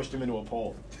just like pushed him into a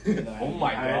pole. And Oh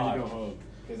my I had God. to go home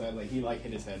because he like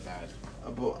hit his head bad.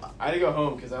 But- I had to go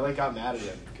home because I like got mad at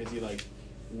him because he like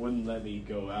wouldn't let me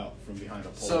go out from behind a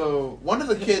pole. So one of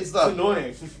the kids it's that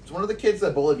annoying. one of the kids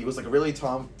that bullied me was like a really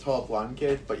tall blonde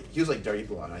kid, but he was like dirty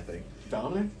blonde, I think.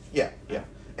 Dominic? Yeah.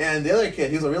 And the other kid,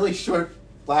 he was a really short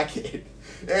black kid.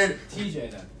 And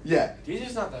TJ then. yeah,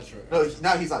 TJ's not that short. no,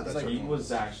 now he's not that It's like short. He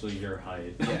was actually your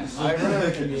height. Yeah, I remember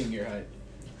him being your height.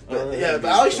 But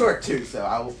I was short too, so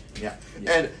I will. Yeah.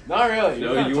 And Not really.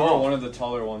 No, You're you tall. were one of the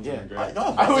taller ones Yeah. in the I grade.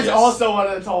 know. I was Yes. also one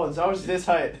of the tall ones. I was this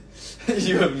height.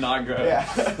 You have not grown. Yeah.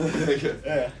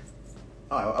 Yeah.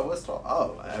 Oh, I was tall.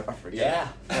 Oh, I forget.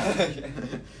 Yeah.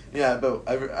 Yeah, but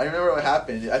I remember what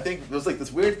happened. I think it was like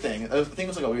this weird thing. I think it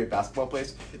was like a weird basketball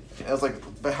place. It was like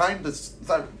behind this, it's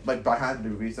not like behind the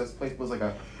recess place was like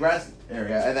a grass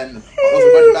area, and then it was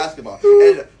a bunch of basketball.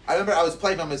 And I remember I was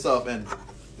playing by myself, and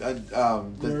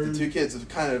the 2 kids was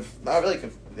kind of not really.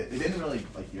 They didn't really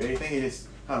like do anything. They just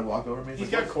kind of walked over me.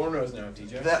 He's Like, got cornrows now,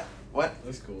 TJ. that. What?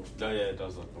 Looks cool. Oh yeah, it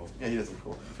does look cool. Yeah, he does look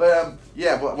cool. But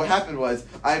yeah, what happened was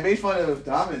I made fun of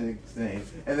Dominic's name,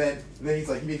 and then he's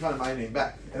like he made fun of my name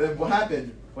back. And then what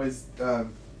happened was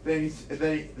then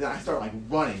I started like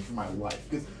running for my life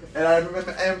and I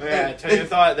remember Yeah, Tanya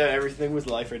thought that everything was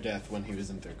life or death when he was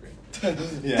in 3rd grade.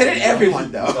 Yeah. Didn't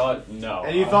everyone though? I thought, no.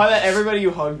 And you thought that everybody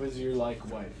you hugged was your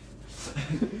like wife.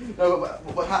 No,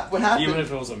 what happened? Even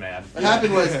if it was a man. What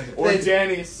happened was Or then,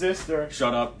 Danny's sister.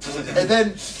 Shut up. and then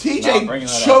Not TJ bringing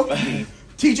that choked up. me.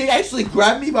 TJ actually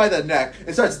grabbed me by the neck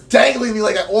and starts dangling me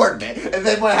like an ornament. And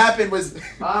then what happened was,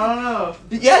 I don't know.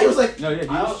 yeah, he was like, No, yeah, he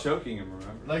I was don't- choking him. Remember?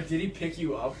 Like, did he pick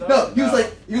you up though? no, he was No.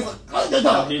 like, oh, no,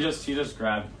 No, no. he just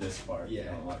grabbed this part.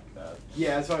 Yeah. Like that.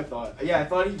 Yeah, that's what I thought. Yeah, I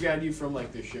thought he grabbed you from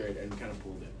like the shirt and kind of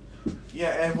pulled it.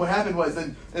 Yeah, and what happened was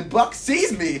then Buck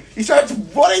sees me. He starts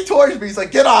running towards me. He's like,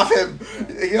 "Get off him!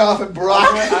 Get off him, Brock!"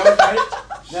 I was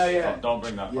right. No, yeah. Don't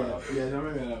bring that part Yeah, up. yeah, don't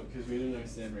bring that up because we didn't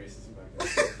understand racism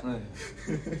back then.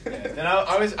 Yeah. And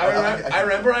I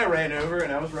remember I ran over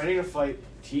and I was ready to fight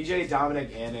TJ,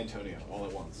 Dominic, and Antonio all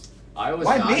at once. I was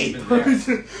Why not me? even there.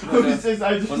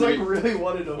 I just When like we- really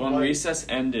wanted to When fight. recess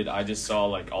ended, I just saw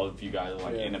like all of you guys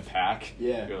like Yeah. in a pack.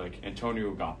 Yeah. You're like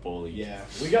Antonio got bullied. Yeah,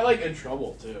 we got like in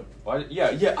trouble too. Why?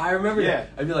 Yeah. I remember Yeah. that.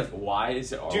 I'd be like, why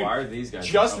is it? Dude, why are these guys?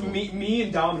 in Just trouble? me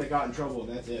and Dominic got in trouble,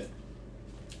 and that's it.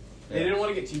 They didn't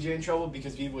want to get TJ in trouble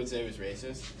because people would say it was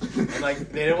racist, and like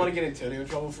they didn't want to get Antonio in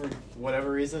trouble for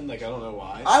whatever reason. Like I don't know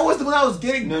why. I was the one that was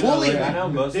getting bullied. I know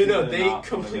most They people did they not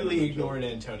completely wanna get ignored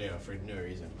Antonio for no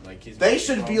reason. Like They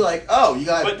should be like, oh, you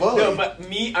got But bullied. no, but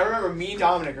I remember me and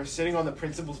Dominic are sitting on the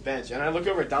principal's bench, and I look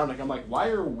over at Dominic. I'm like, why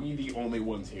are we the only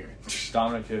ones here?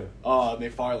 Dominic who?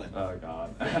 McFarland. Oh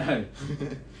God.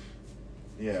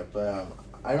 Yeah, but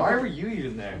Why were you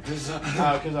even there? Because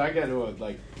I got into a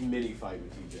mini fight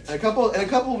with TJ. And a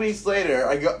couple weeks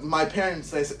later, my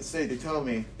parents they told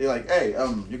me, they're like, hey,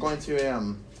 you're going to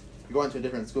a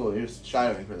different school. You're just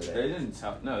shadowing for the day. They didn't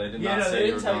tell. No, they did Yeah, not no, say they you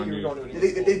didn't were tell going you you were to. going to a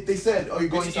different school. They said, oh, you're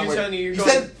going somewhere. Telling you You you're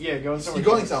said, going somewhere.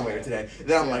 you're going somewhere today.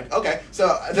 Then I'm like, okay.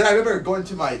 So then I remember going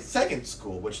to my second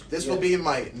school, which this will be in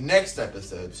my next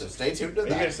episode. So stay tuned to Are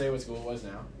that. you gonna say what school it was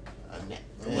now?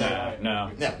 No.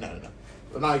 No.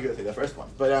 I'm not gonna say the first one.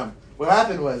 But what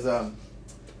happened was,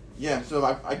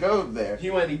 so I go there. He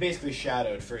basically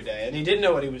shadowed for a day, and he didn't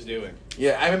know what he was doing.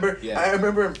 Yeah, I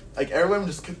remember, like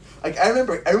everyone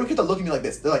everyone kept looking at me like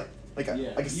this. They're You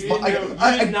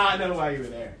did not know why you were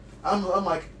there. I'm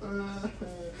like,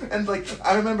 and like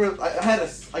I remember I had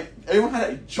everyone had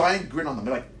a giant grin on them.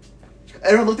 They're like,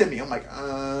 everyone looked at me. I'm like,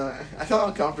 I felt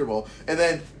uncomfortable. And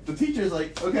then the teacher's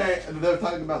like, okay, and they're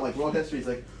talking about like world history. He's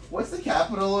like, what's the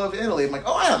capital of Italy? I'm like,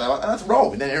 oh, I don't know. That's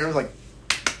Rome. And then everyone's like,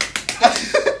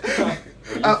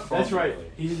 That's right.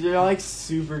 You're like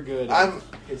super good at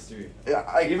history.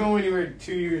 yeah, Even when you were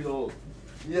 2 years old.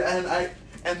 yeah,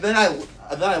 and then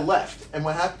I left. And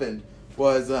what happened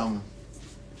was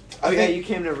You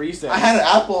came to recess. I had an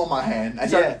apple in my hand. I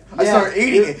started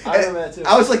eating it. I remember that too.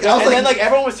 I was like, then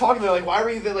everyone was talking. They're like, "Why were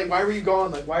you there? Like, why were you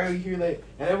gone? Like, why are you here late?"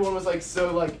 And everyone was like,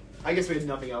 "So like, I guess we had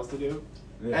nothing else to do."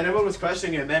 Yeah. And everyone was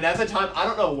questioning him. And at the time, I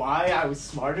don't know why I was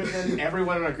smarter than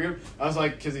everyone in our group. I was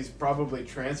like, because he's probably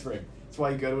transferring. That's why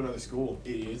you go to another school,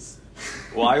 idiots.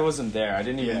 Well, I wasn't there. I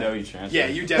didn't even know he transferred. Yeah,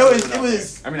 you No, definitely. it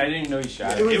was. I mean, I didn't even know he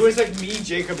shadowed. It was like me,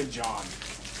 Jacob, and John.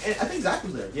 And I think Zach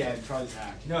was there. Yeah, probably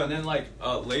Zach. No, and then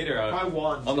later Probably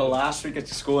one. on the last week at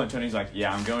school, and Tony's like,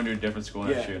 "Yeah, I'm going to a different school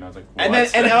next year," and I was like, "What?" And then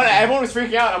everyone was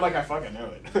freaking out. I'm like, I fucking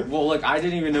know it. well, I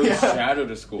didn't even know he shadowed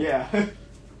a school. Yeah.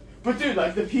 But dude,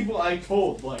 the people I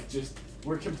told, just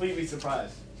were completely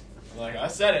surprised. I'm like, I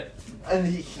said it.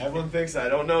 And Everyone thinks I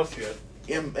don't know shit.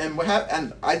 and what happened?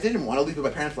 And I didn't want to leave, but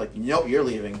my parents were like, "Nope, you're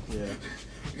leaving." Yeah.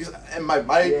 Because my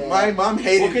mom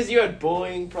hated. Well, because you had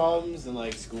bullying problems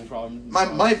and school problems.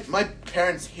 My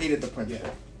parents hated the principal.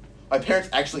 Yeah. My parents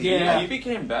actually. Yeah, hated he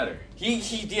became better. He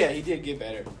did get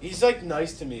better. He's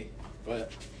nice to me,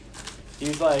 but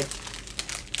he's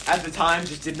at the time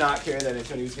just did not care that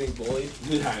Antonio was getting bullied.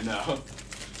 Yeah, I know.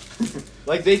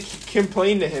 They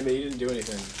complained to him and he didn't do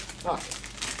anything. Fuck.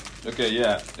 Okay,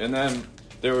 yeah, and then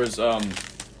there was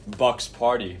Buck's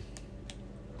party,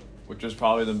 which was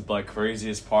probably the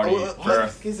craziest party for.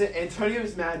 Because Antonio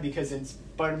was mad because in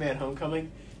Spider-Man: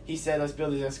 Homecoming, he said, "Let's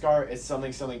build this car. It's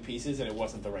something pieces," and it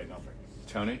wasn't the right number.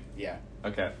 Tony? Yeah.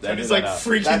 Okay. And he's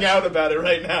freaking out about it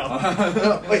right now.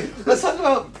 No, wait, let's talk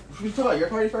about. Should we talk about your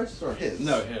party first or his?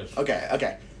 No, his. Okay.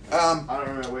 I don't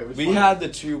remember. Wait, We had the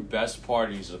two best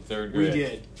parties of third We grade.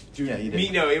 did. Dude, Yeah, you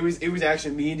did. It was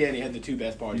actually me and Danny had the two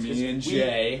best parties. Me and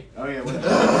Jay. Oh yeah,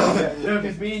 whatever. No,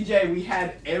 because me and Jay, we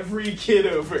had every kid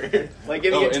over, in the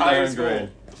entire third school. grade.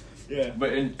 Yeah.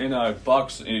 But in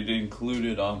Bucks, it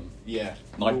included Yeah.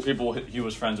 people he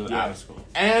was friends with out of school.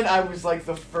 And I was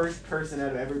the first person out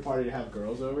of every party to have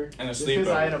girls over. And a Just 'cause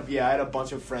sleepover. I had a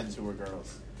bunch of friends who were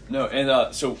girls. No,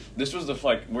 and so this was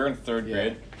we're in third Yeah.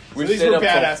 grade. So these were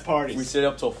badass parties. We stayed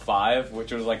up till 5,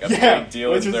 which was a Yeah, big deal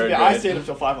in which was third I grade. stayed up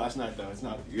till 5 last night though. It's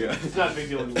not. Yeah. It's not a big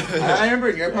deal anymore. I remember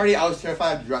in your party, I was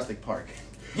terrified of Jurassic Park.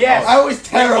 Yes, I was We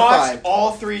terrified. watched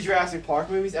all 3 Jurassic Park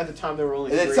movies at the time. There were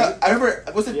only And 3. it's, I remember,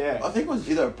 was it? Yeah. I think it was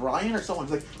either Brian or someone.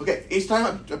 Like, okay, each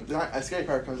time a scary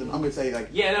part comes in, I'm gonna say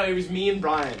Yeah, no, it was me and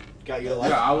Brian. Got you.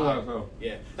 I was go.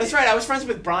 Yeah, that's right. I was friends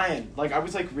with Brian. I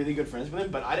was really good friends with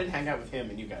him, but I didn't hang out with him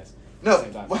and you guys. no. At the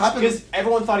same time. What happened? Because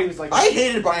everyone thought he was I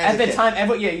hated Brian at as a the kid.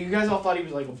 time. You guys all thought he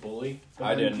was a bully. But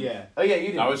I then- didn't. Yeah. Oh yeah,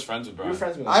 you did. I was friends with You were Brian.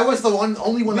 friends with him. I was the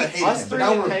only one that hated Us him. 3 But now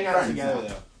didn't we're hang out friends. together now.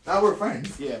 though. Now we're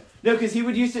friends. Yeah. No, because he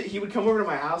would come over to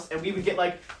my house and we would get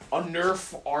a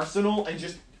Nerf arsenal and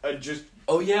just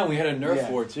Oh yeah, we had a Nerf Yeah.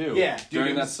 war too. Yeah, dude,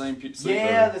 during it that was- same sleepover.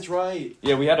 yeah, that's right.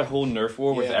 Yeah, we had a whole Nerf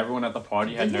war with Yeah. everyone at the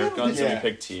party had Didn't we Nerf have guns, this- and Yeah. we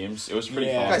picked teams. It was pretty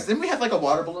Yeah. fun. Guys, didn't we have a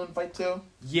water balloon fight too?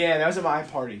 Yeah, that was at my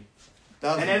party. That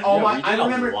was, And then Yeah, all we my did I a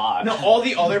remember lot. no all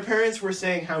the other parents were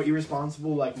saying how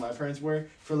irresponsible my parents were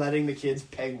for letting the kids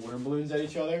peg water balloons at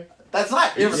each other. That's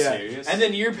not Are you Yeah. serious? And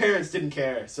then your parents didn't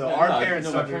care, so No, our no, parents.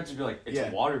 No, my started- parents would be like, "It's Yeah.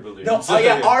 a water balloon." No, So,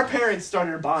 yeah, our parents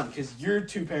started a bond because your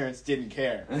two parents didn't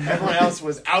care. Everyone else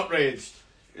was outraged.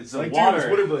 It's Like, water. dude, it's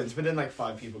water balloons, but then like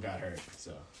 5 people got hurt.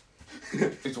 So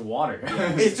It's water.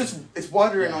 It's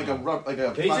water in Yeah. like a rub, like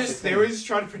a. they plastic thing. were just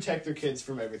trying to protect their kids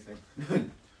from everything.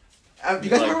 You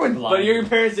guys Like, remember when? blind. But your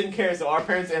parents didn't care, so our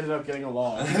parents ended up getting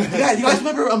along. Yeah, you guys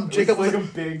remember Jacob was was like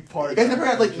a big part. You guys never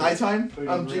had like nighttime? We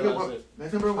didn't Jacob. realize it. I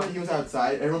remember when he was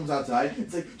outside. Everyone was outside.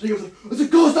 It's like Jacob was like, "There's a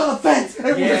ghost on the fence!" And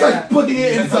everyone just Yeah. starts booking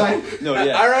it inside. No, I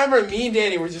yeah. remember me and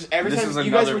Danny were just every This time is you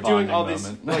guys another were doing all bonding this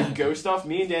moment. like ghost stuff.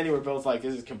 Me and Danny were both like,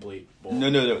 "This is complete bull."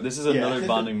 No. This is Yeah. another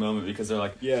bonding moment because they're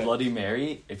like, Yeah. Bloody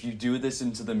Mary, if you do this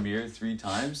into the mirror 3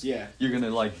 times, Yeah. you're gonna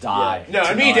like die. No,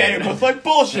 and me and Danny were both like,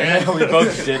 "Bullshit." Yeah, we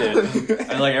both did it.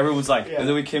 And like everyone's like, Yeah. and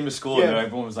then we came to school Yeah. and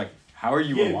everyone was like, "How are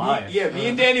you Yeah, alive?" me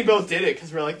and Danny both did it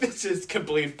because we're like, "This is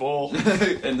complete bull."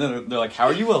 And then they're like, "How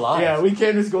are you alive?" Yeah, we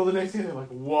came to school the next day. They're like,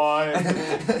 "What?"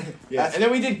 Yeah, and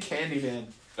then we did Candyman.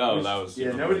 Oh, Which- that was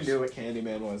yeah. the Nobody worst. knew what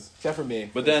Candyman was except for me.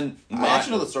 But then I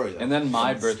actually know the story though. and then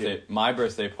my It's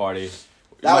birthday party.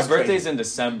 That My was crazy. birthday's in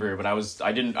December, but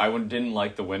I didn't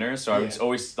like the winter, so I would Yeah.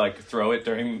 always like throw it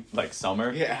during like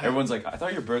summer. Yeah. Everyone's like, "I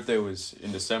thought your birthday was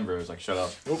in December." I was like, "Shut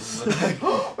up."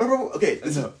 Remember? Okay,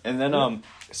 this is And then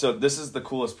so this is the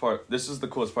coolest part.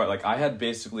 Like I had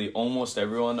basically almost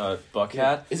everyone a buck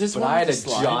hat, Is this but one I had a with the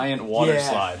slide? giant water Yeah.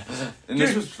 slide. And Dude,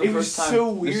 this was the it was first time.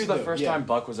 so This weird, is the though. first Yeah. time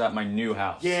Buck was at my new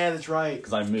house. Yeah, that's right.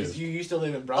 because I moved. You used to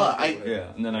live in Bronx. Yeah,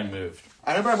 and then I moved.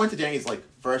 I remember I went to Danny's like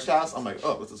first house. I'm like,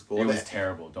 oh, this is cool. It But was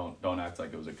terrible. Don't act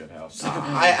like it was a good house.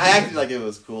 I acted like it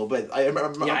was cool, but I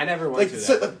remember. Yeah, I never went like to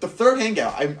so, that. the third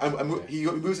hangout. He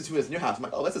moves into his new house. I'm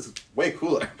like, oh, this is way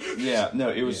cooler. Yeah, no,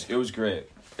 it was great.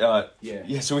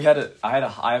 Yeah. So I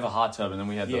have a hot tub, and then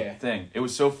we had the Yeah. thing. It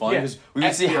was so fun Yeah. because we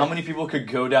would see Yeah. how many people could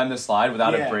go down the slide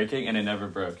without Yeah. it breaking, and it never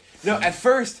broke. No, at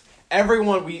first,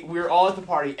 everyone, we were all at the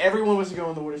party. Everyone was to go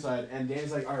on the water slide. And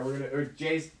Dan's like, all right,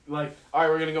 Jay's like, all right,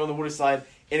 we're going to go on the water slide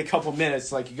in a couple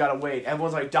minutes. Like, you got to wait.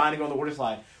 Everyone's like dying to go on the water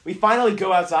slide. We finally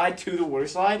go outside to the water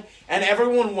slide. And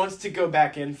everyone wants to go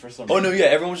back in for some Oh reason. no, yeah,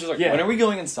 everyone was just like, Yeah. when are we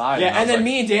going inside? Yeah, I and was then like-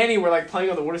 me and Danny were like playing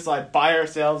on the water slide by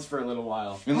ourselves for a little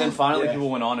while. And then finally Yeah.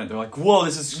 people went on it. They're like, whoa,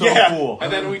 this is so cool.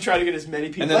 And then we tried to get as many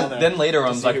people And on there. then later I to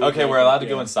was see like, who would okay, make we're it. allowed to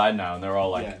go Yeah. inside now. And they're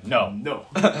all like, Yeah. no. No.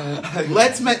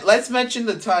 Let's mention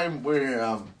the time where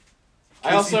I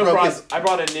Casey also broke brought his- I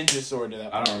brought a ninja sword to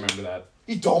that. I don't remember that.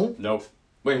 you don't. Nope.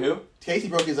 Wait, who? Casey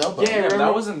broke his elbow. Yeah, Yeah, but remember-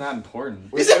 that wasn't that important.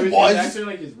 Yes, it was. actually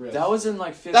like his wrist. That was in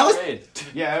like 5th That was- grade.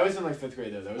 Yeah, that was in like 5th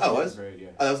grade though. That was Oh, in it 5th was? grade, yeah.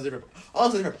 Oh, that was a different. Oh, that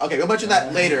was a different. Okay, we'll mention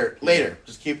that later.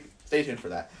 Just stay tuned for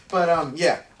that. But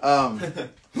yeah.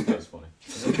 That was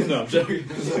funny. No, I'm joking.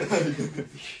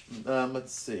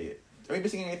 Let's see. Are we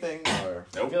missing anything or?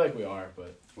 I feel like we are,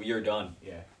 but We are done.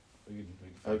 yeah. We can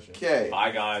finish it. Okay.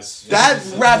 Bye, guys. That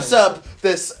wraps up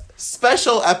this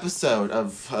special episode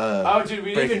of. Oh, dude,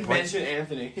 we didn't Breaking even Point. mention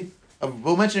Anthony.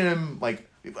 We'll mention him like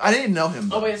I didn't know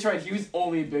him. Oh, wait, that's right. He was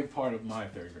only a big part of my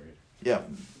 3rd grade. Yeah.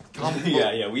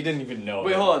 yeah, we didn't even know.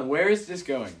 Wait, it. hold on. Where is this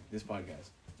going? This podcast?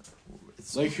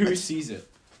 It's Like, who sees it?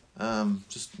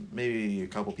 just maybe a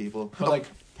couple people. But like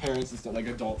parents and stuff, like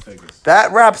adult figures.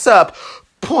 That wraps up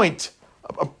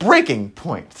a breaking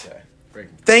point. Okay.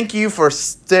 Breaking. Thank you for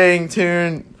staying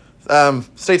tuned.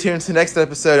 Stay tuned to the next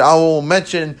episode. I will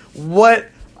mention what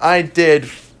I did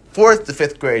 4th to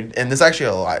 5th grade, and there's actually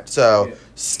a lot. So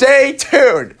stay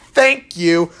tuned. Thank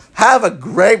you. Have a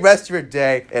great rest of your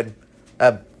day, and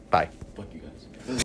bye.